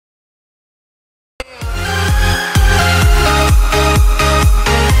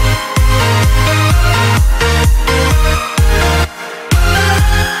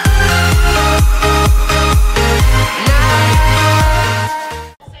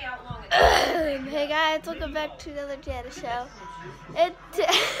guys, welcome back to another Jana show. And today,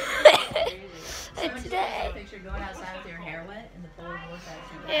 Picture going outside with your hair wet and the polar vortex.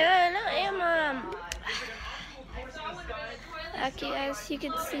 and I am okay, as you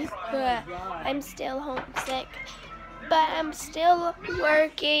can see, I'm still homesick, but I'm still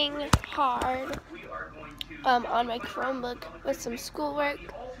working hard on my Chromebook with some schoolwork.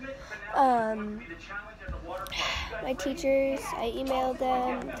 My teachers, I emailed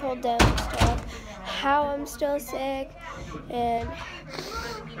them, told them stuff, how I'm still sick, and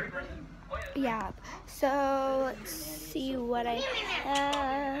yeah, so let's see what I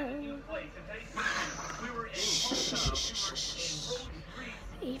have.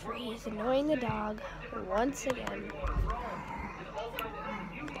 Avery is annoying the dog once again.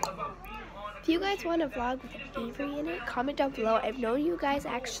 If you guys want a vlog with Avery in it, comment down below. I've known you guys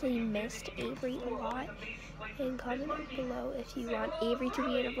actually missed Avery a lot. And comment down below if you want Avery to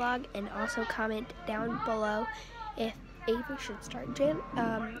be in a vlog, and also comment down below if Avery should start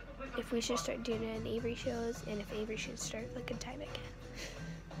if we should start doing Avery shows, and if Avery should start Flick of Time again.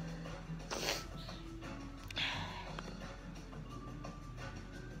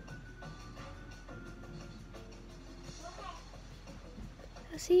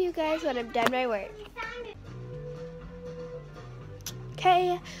 I'll see you guys when I'm done my work.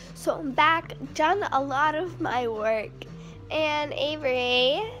 Okay, so I'm back, done a lot of my work, and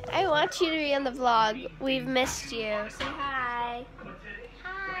Avery, I want you to be in the vlog. We've missed you. Say hi.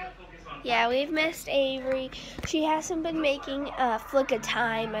 Hi. Yeah, we've missed Avery. She hasn't been making Flick of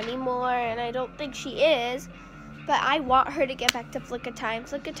Time anymore, and I don't think she is, but I want her to get back to Flick of Time.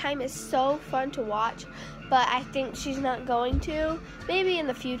 Flick of Time is so fun to watch, but I think she's not going to. Maybe in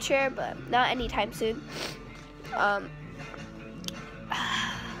the future, but not anytime soon.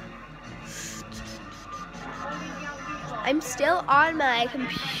 I'm still on my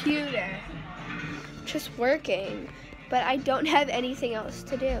computer, just working, but I don't have anything else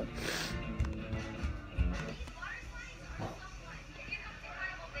to do.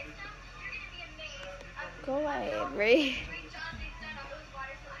 Go away, Avery.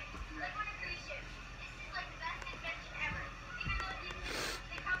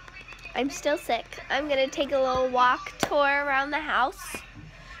 I'm still sick. I'm gonna take a little walk tour around the house,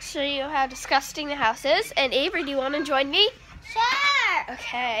 show you how disgusting the house is. And Avery, do you want to join me? Sure.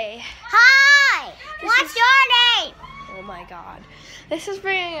 Okay. Hi. What's your name? Oh my God. This is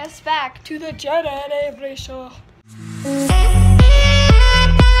bringing us back to the Jana and Avery show.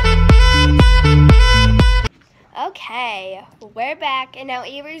 Okay, we're back, and now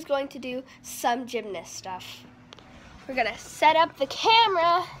Avery's going to do some gymnast stuff. We're gonna set up the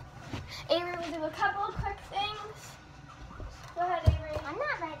camera. Avery will do a couple of quick things. Go ahead, Avery. I'm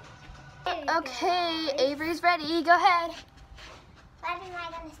not ready. Okay, Avery's ready. Go ahead. When am I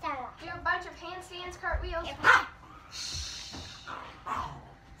going to start off? Do a bunch of handstands, cartwheels.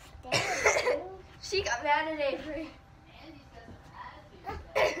 She got mad at Avery.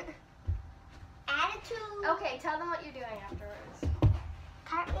 Attitude. Okay, tell them what you're doing afterwards.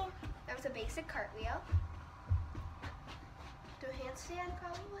 Cartwheel. That was a basic cartwheel. Do a handstand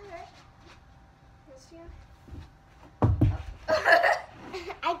probably, right? Handstand.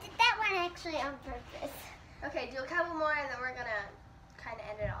 I did that one actually on purpose. Okay, do a couple more and then we're gonna kind of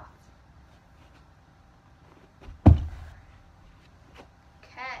end it off.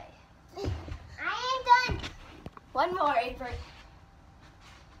 Okay. I ain't done. One more, Avery.